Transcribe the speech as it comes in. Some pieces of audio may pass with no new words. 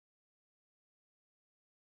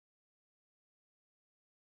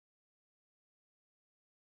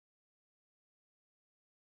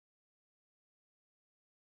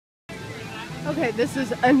Okay, this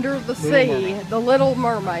is under the sea. The Little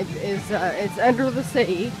Mermaid is it's under the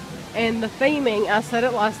sea, and the theming. I said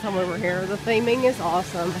it last time we were here. The theming is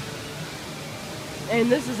awesome,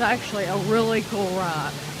 and this is actually a really cool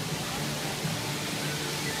ride.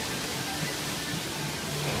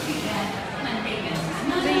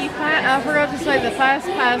 I forgot to say the fast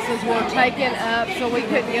passes were taken up, so we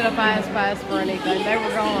couldn't get a fast pass for anything. They were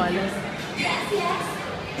gone.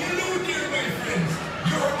 Hello there, my friends.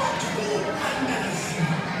 You're about to go on that sea.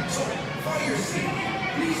 So, for your sake,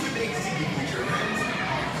 please remain seated with your hands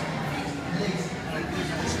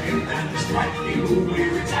and strike me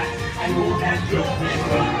we're attacked and go that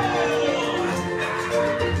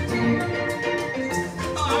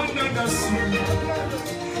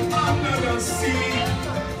Another sea.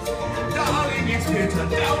 Darling, it's better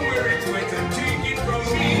down where it's wetter. Take it from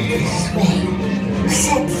me. This way.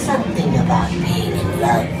 Said something about being in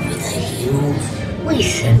love with a huge. We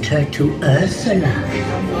sent her to Ursula.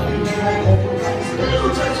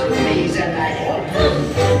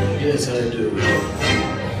 Yes, I do.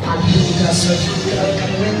 Aluga certain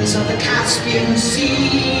welcome winds of the Caspian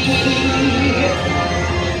Sea.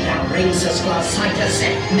 Now brings us glossitis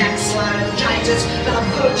and next laryngitis, the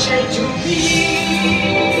virtue to be.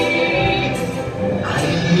 I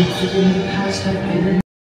admit that in the past I've been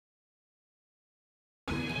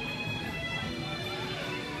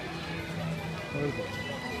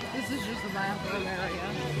This is just the bathroom area.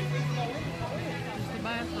 Just the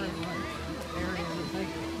bathroom area that they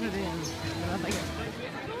put in. But I think it's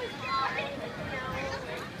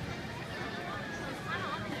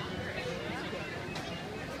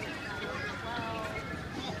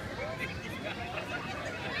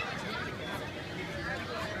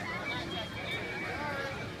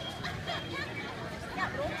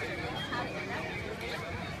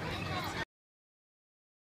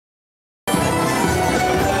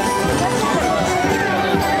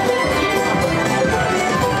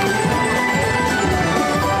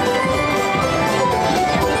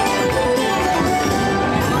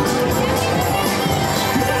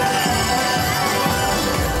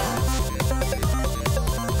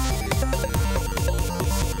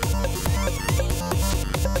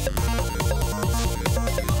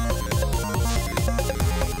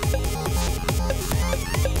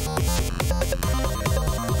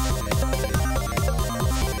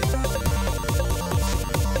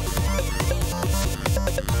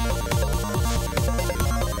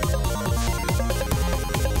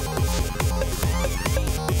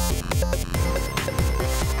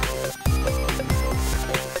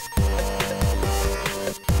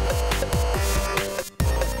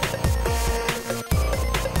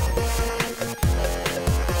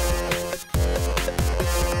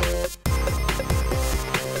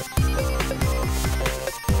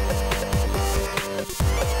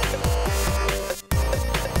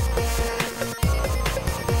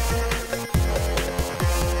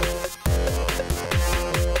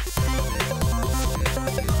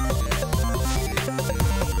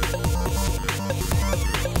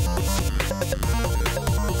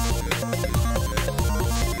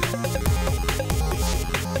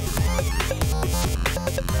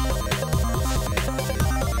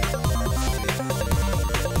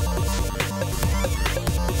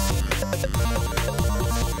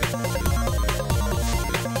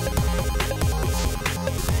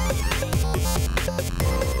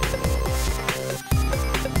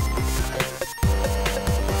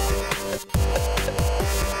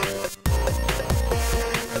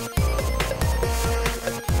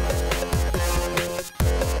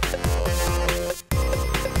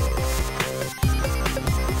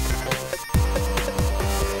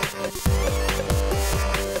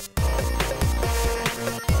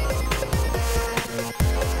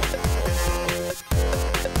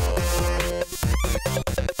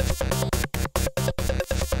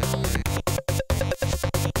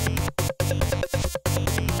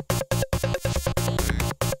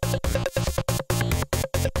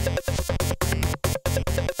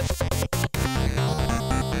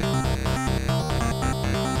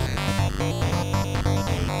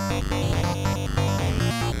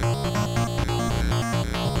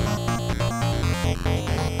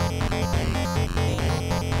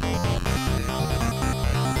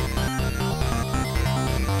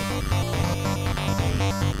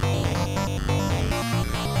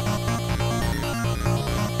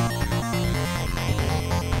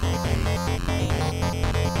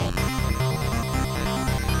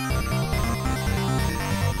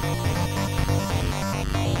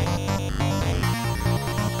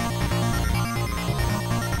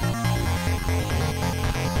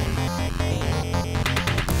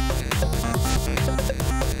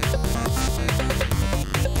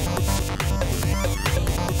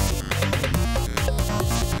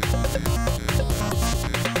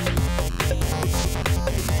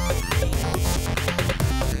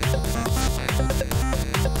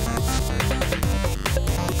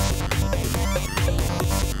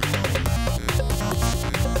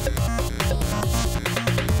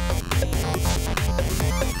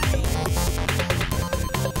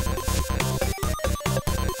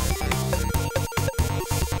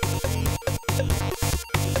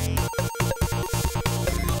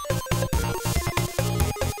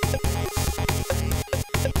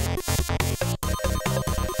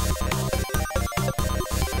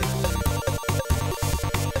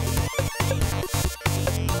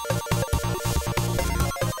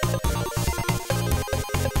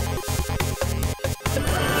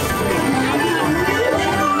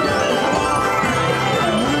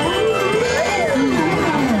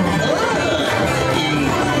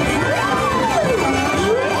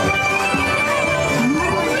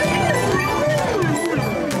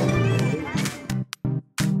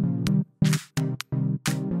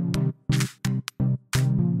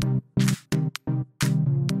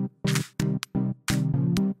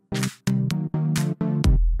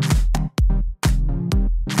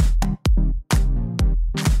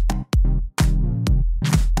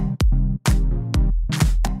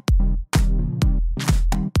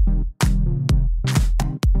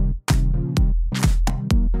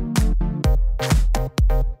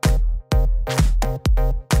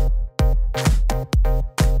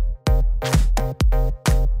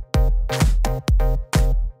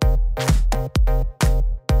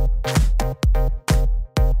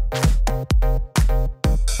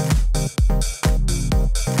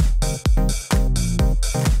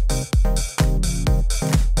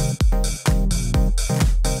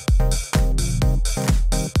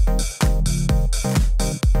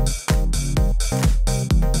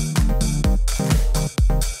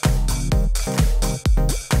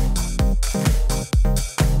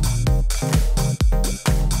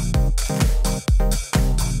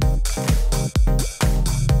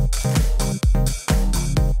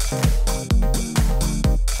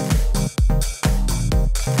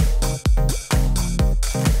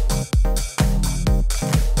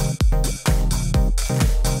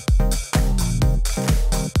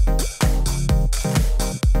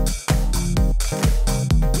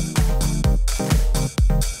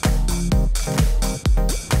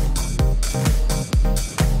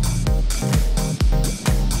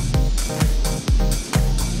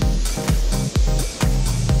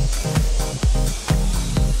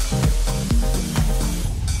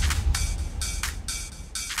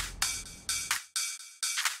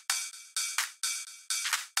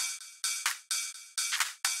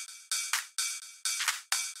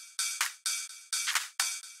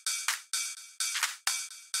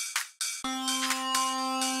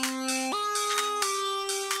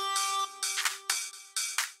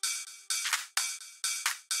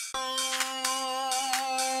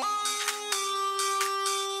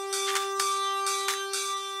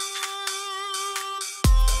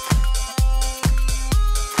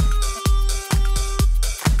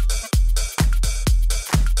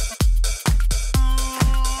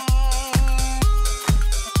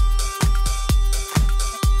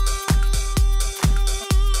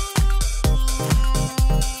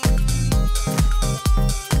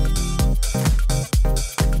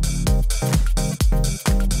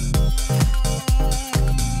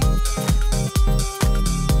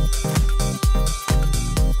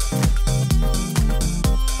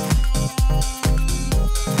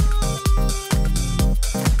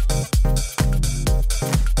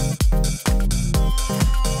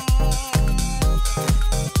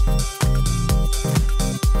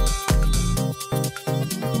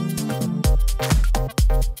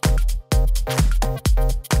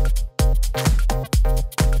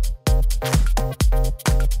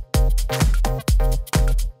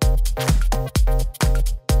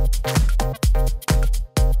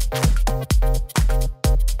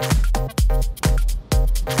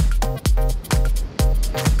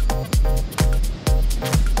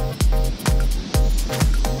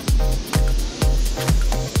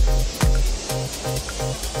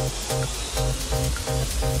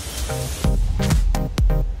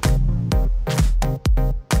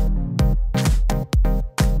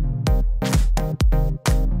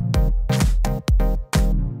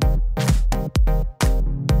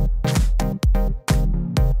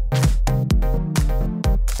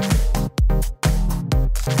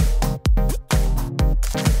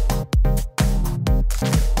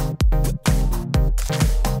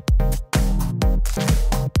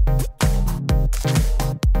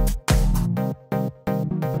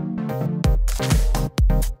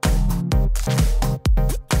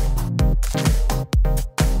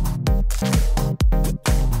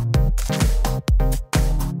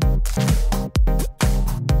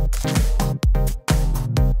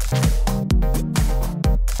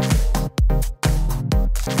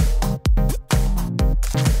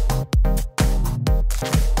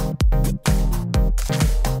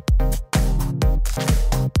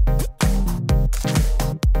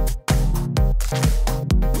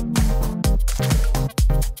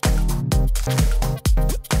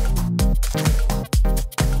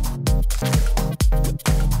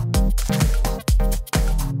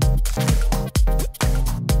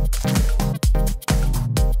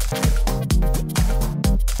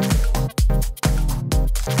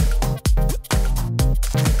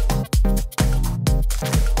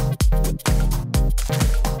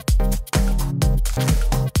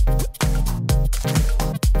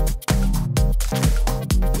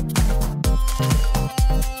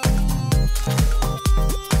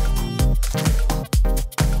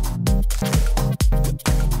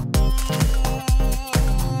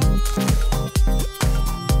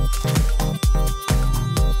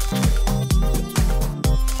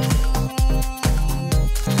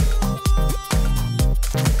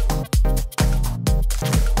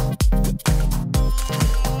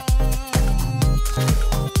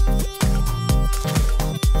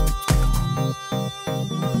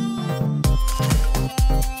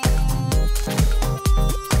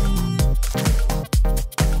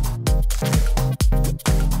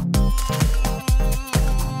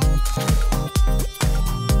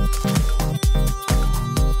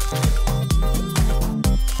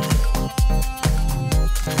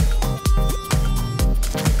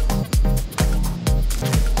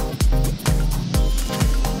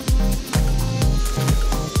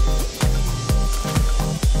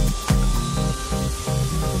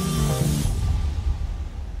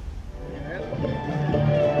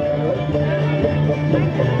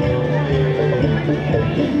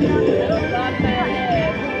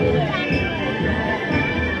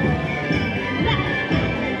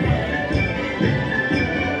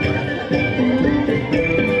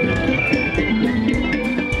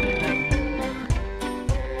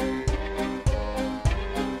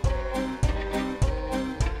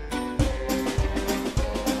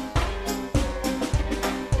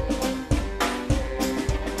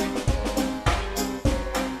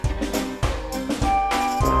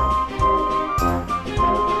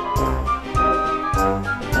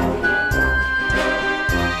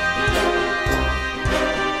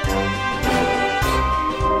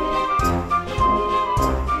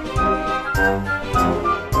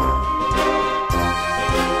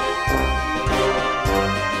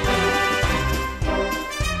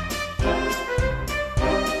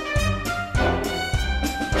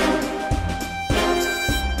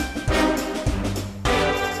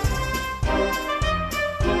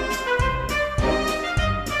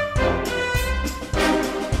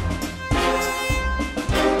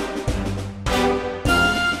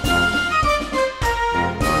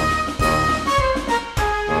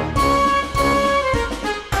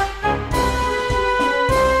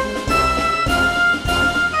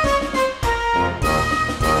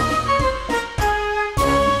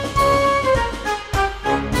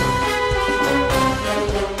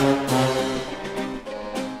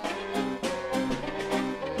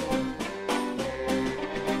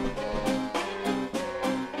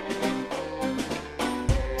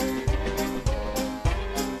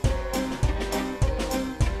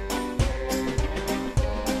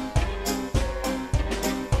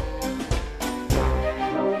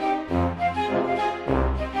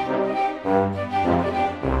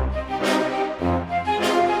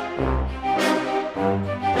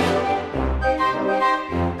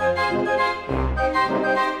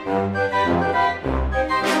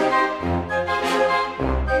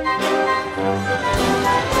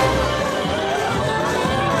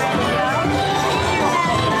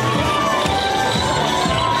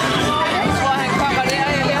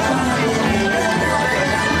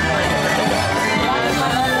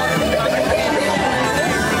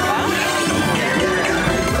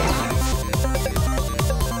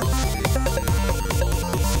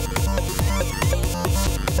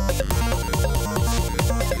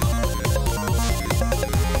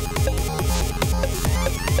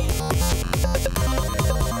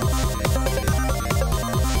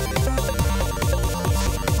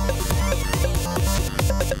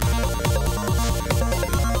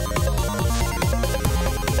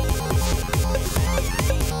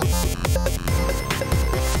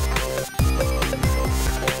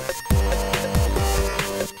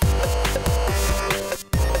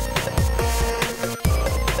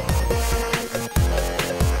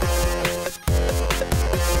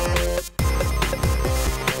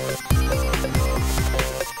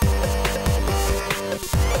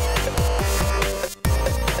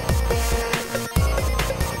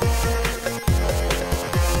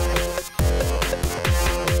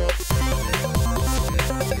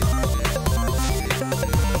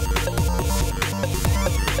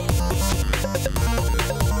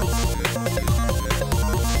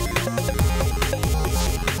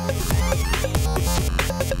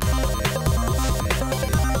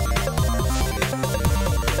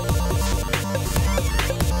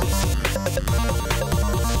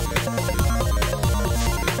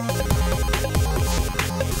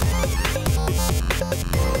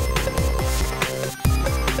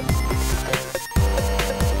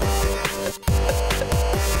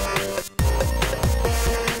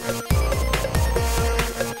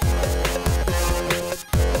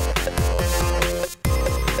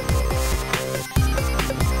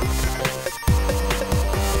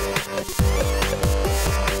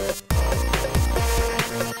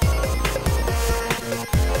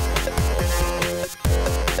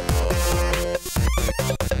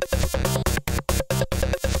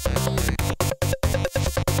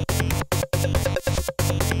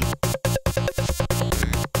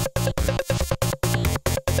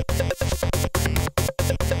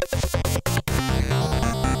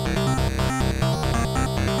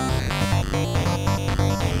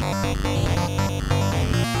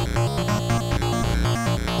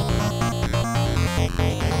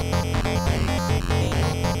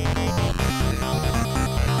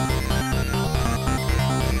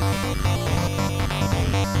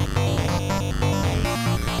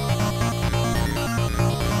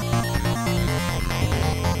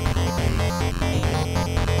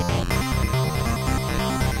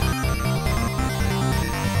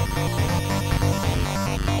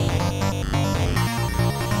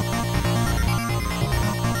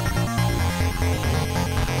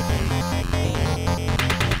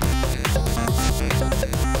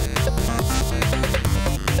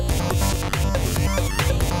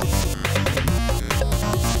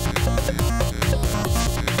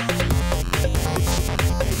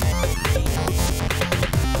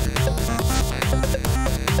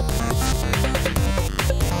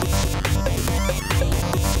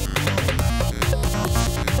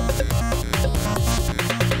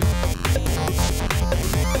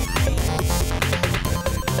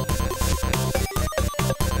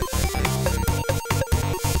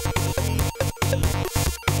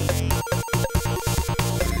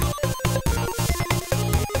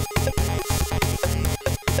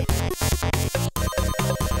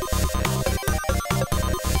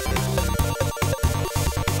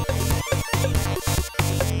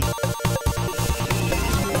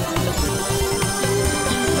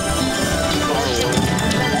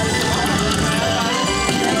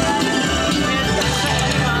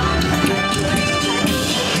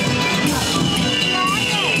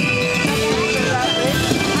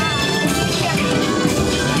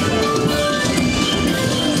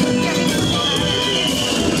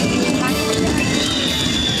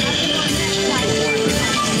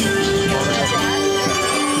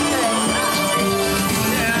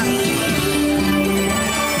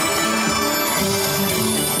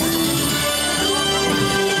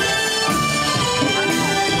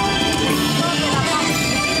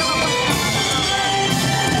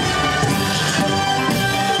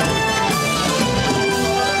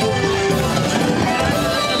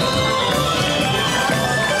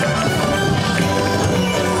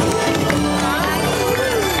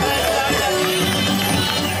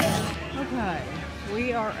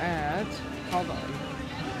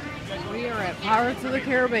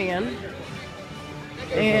Caribbean.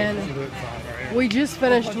 And we just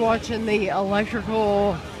finished watching the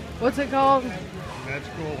electrical, what's it called?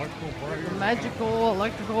 Magical Electrical Parade. Magical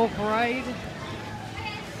Electrical Parade.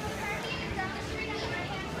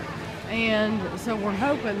 And so we're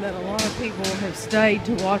hoping that a lot of people have stayed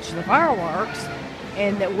to watch the fireworks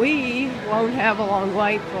and that we won't have a long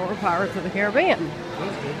wait for Pirates of the Caribbean.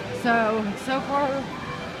 So far,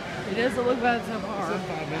 it doesn't look bad so far. It's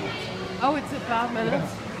 5 minutes. Oh, it's at 5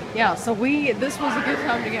 minutes? Yeah, so this was a good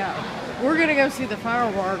time to go. We're going to go see the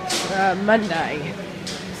fireworks Monday.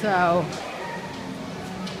 So...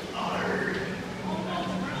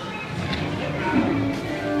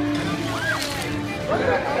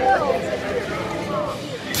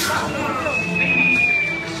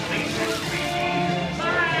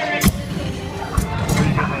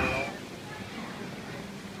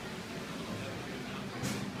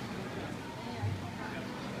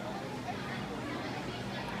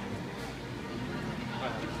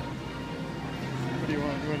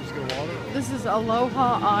 This is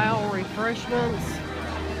Aloha Isle Refreshments,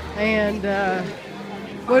 and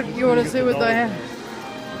what you want to see what they have?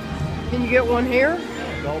 Can you get one here?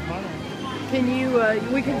 Can you?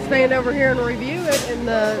 We can stand over here and review it in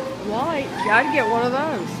the light. I'd get one of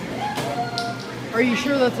those. Are you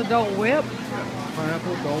sure that's a Dole Whip?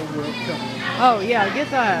 Pineapple Dole Whip. Oh yeah, get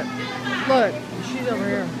that. Look, she's over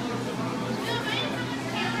here.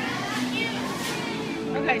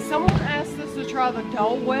 Okay, someone asked us to try the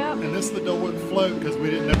Dole Whip. And this is the Dole Whip float because we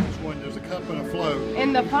didn't know which one. There's a cup and a float.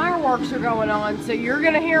 And the fireworks are going on, so you're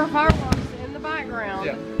going to hear fireworks in the background.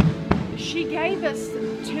 Yeah. She gave us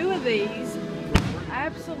 2 of these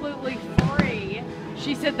absolutely free.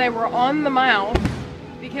 She said they were on the mouth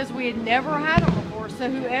because we had never had them before. So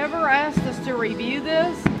whoever asked us to review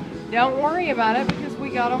this, don't worry about it because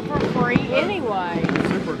we got them for free anyway.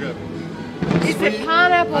 Super good. Is it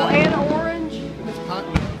pineapple and orange? It's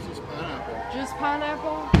pineapple. Just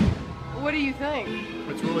pineapple? What do you think?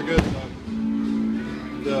 It's really good.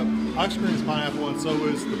 The ice cream is pineapple and so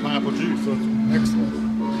is the pineapple juice, so it's excellent.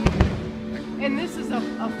 And this is a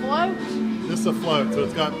float? This is a float, so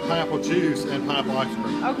it's got pineapple juice and pineapple ice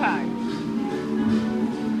cream. Okay.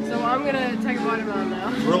 So I'm going to take a bite of mine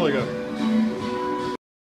now. It's really good.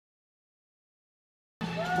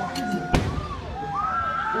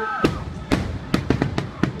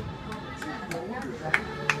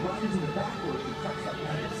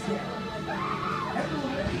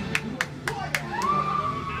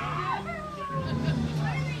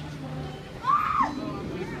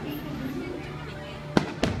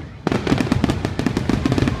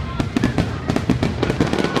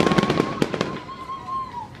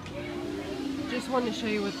 Wanted to show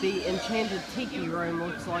you what the Enchanted Tiki Room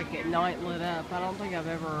looks like at night lit up. I don't think I've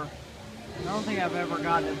ever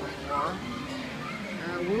gotten it before.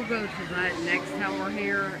 We'll go to that next time we're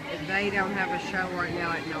here. They don't have a show right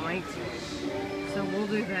now at night, so we'll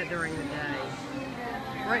do that during the day.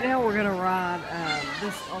 Right now we're gonna ride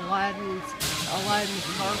this Aladdin's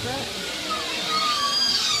carpet.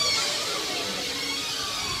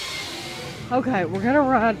 Okay, we're gonna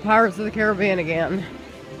ride Pirates of the Caribbean again.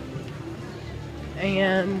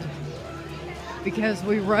 And because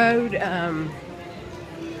we rode,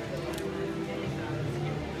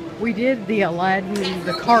 we did the Aladdin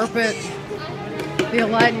carpet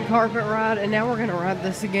ride, and now we're going to ride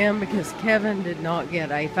this again because Kevin did not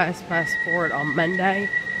get a fast pass for it on Monday,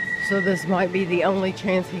 so this might be the only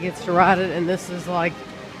chance he gets to ride it, and this is like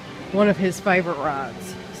one of his favorite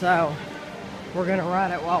rides, so we're going to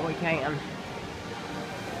ride it while we can.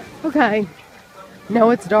 Okay,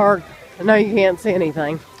 no, it's dark. I know you can't see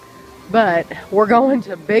anything, but we're going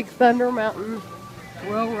to Big Thunder Mountain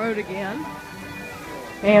Railroad again,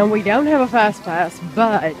 and we don't have a fast pass,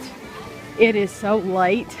 but it is so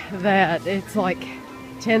late that it's like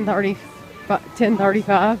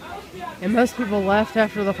 10:35, and most people left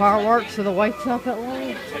after the fireworks, so the wait's not that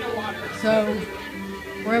long, so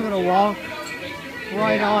we're able to walk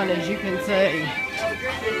right on, as you can see.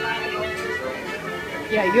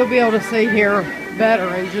 Yeah, you'll be able to see here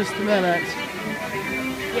better in just a minute.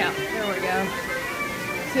 Yeah, there we go.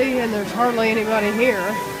 See, and there's hardly anybody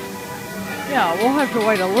here. Yeah, we'll have to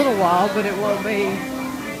wait a little while, but it won't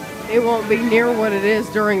be near what it is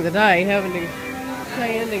during the day, having to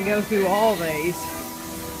stand and go through all these.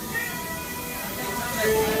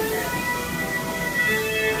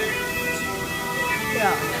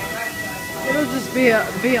 Yeah, it'll just be a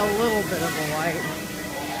little bit of a wait.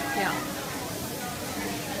 Yeah.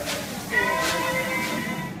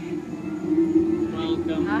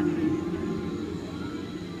 Okay,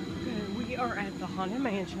 we are at the Haunted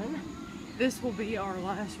Mansion. this will be our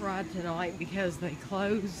last ride tonight because they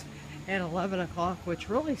close at 11 o'clock, which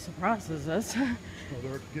really surprises us. Well,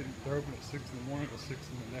 they're open at 6 in the morning till 6 in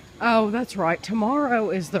the next. Oh, that's right. Tomorrow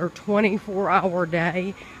is their 24-hour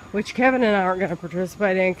day, which Kevin and I aren't going to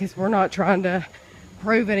participate in because we're not trying to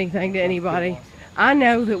prove anything to anybody. I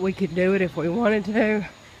know that we could do it if we wanted to,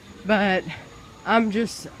 but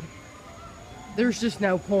there's just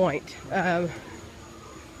no point.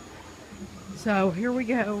 So here we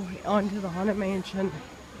go onto the Haunted Mansion.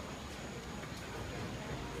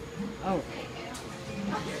 Oh.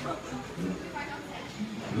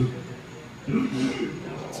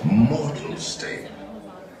 Mortal state.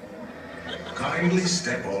 Kindly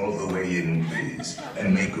step all the way in, please,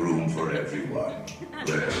 and make room for everyone.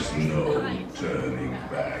 There's no turning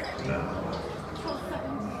back now.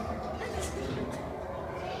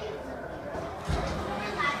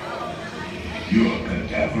 Your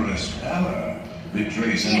cadaverous pallor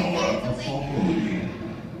betrays an aura of foreboding,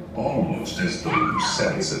 almost as though you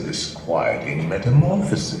sense a disquieting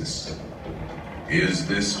metamorphosis. Is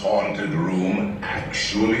this haunted room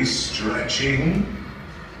actually stretching?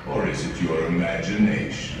 Or is it your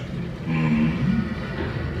imagination?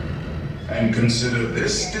 And consider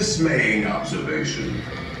this dismaying observation.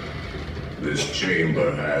 This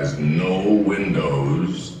chamber has no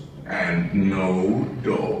windows and no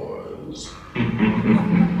doors.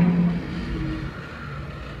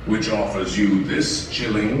 Which offers you this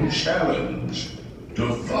chilling challenge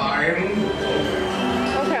to find...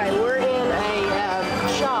 Okay, we're in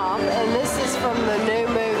a shop, and this is from the new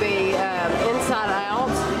movie Inside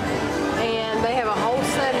Out. And they have a whole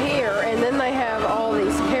set here, and then they have all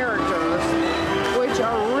these characters, which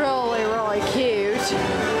are really, really cute.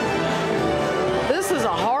 This is a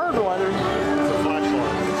hard one. It's a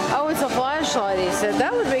flashlight. Oh, it's a flashlight, he said.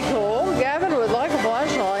 That would be cool. Gavin would like a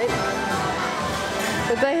flashlight.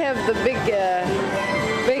 But they have the big characters.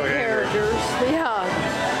 Yeah.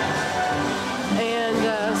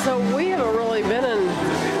 And so we haven't really been in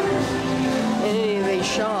any of these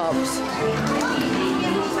shops.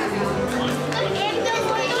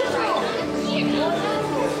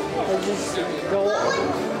 They just go on.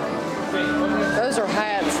 Those are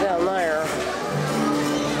hats down there.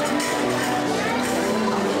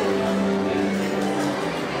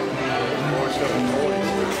 More stuff in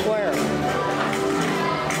toys. Where?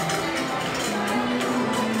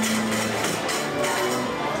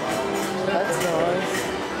 That's nice.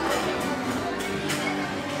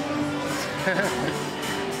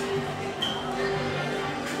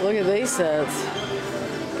 Look at these sets.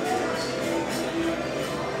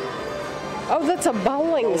 Oh, that's a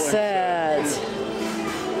bowling set.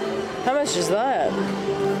 How much is that?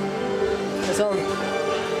 It's on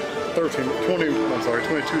 $22.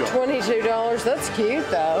 $22. That's cute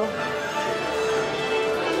though.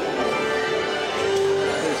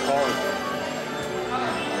 It's hard.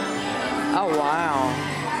 Oh wow.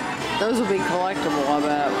 Those will be collectible, I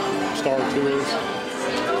bet. Star Tours.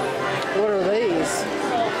 What are these?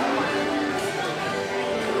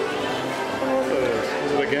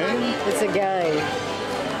 Is it a game? It's a game.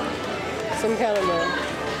 Some kind of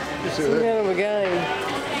a game.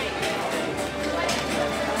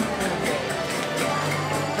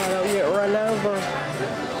 I don't get run over.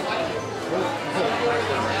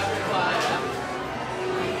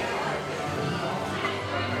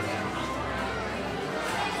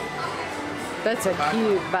 That's a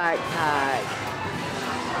cute backpack.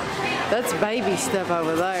 That's baby stuff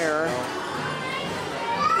over there.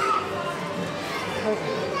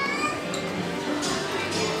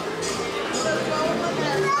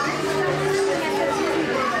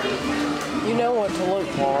 You know what to look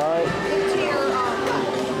for, right?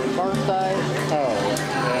 Birthday. Oh,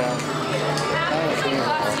 yeah.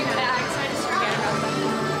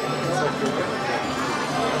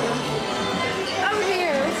 Oh,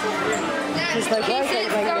 here. Because they both think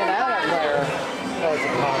they can get out of there. Oh, it's a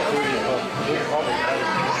pop foodie, but we probably have it.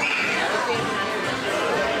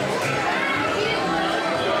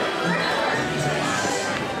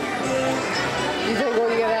 You think we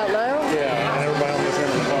can get out now? Yeah, and everybody on this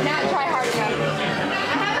end of the phone. Now try hard enough. I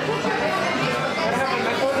have a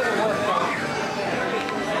picture of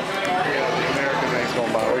Yeah, the American thing's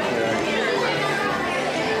going by. We can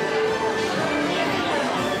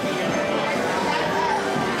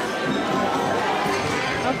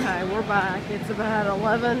Okay, we're back. It's about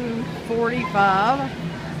 11:45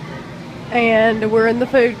 and we're in the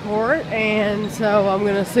food court, and so I'm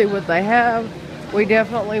going to see what they have. We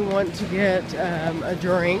definitely want to get a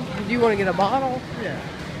drink. Do you want to get a bottle? Yeah.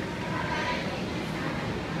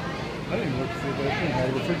 I didn't look for that. They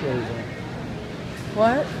have refrigerators on.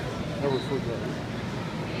 What? No refrigerators.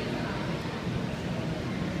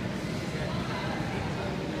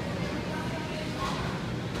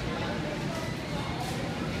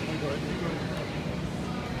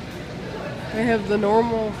 They have the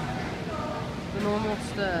normal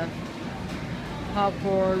stuff.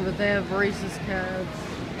 Popcorn, but they have Reese's Cups.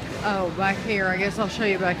 Oh, back here, I guess I'll show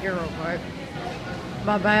you back here real quick.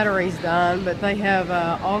 My battery's done, but they have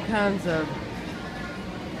all kinds of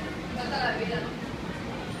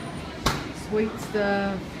sweet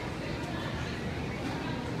stuff.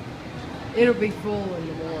 It'll be full in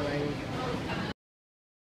the morning.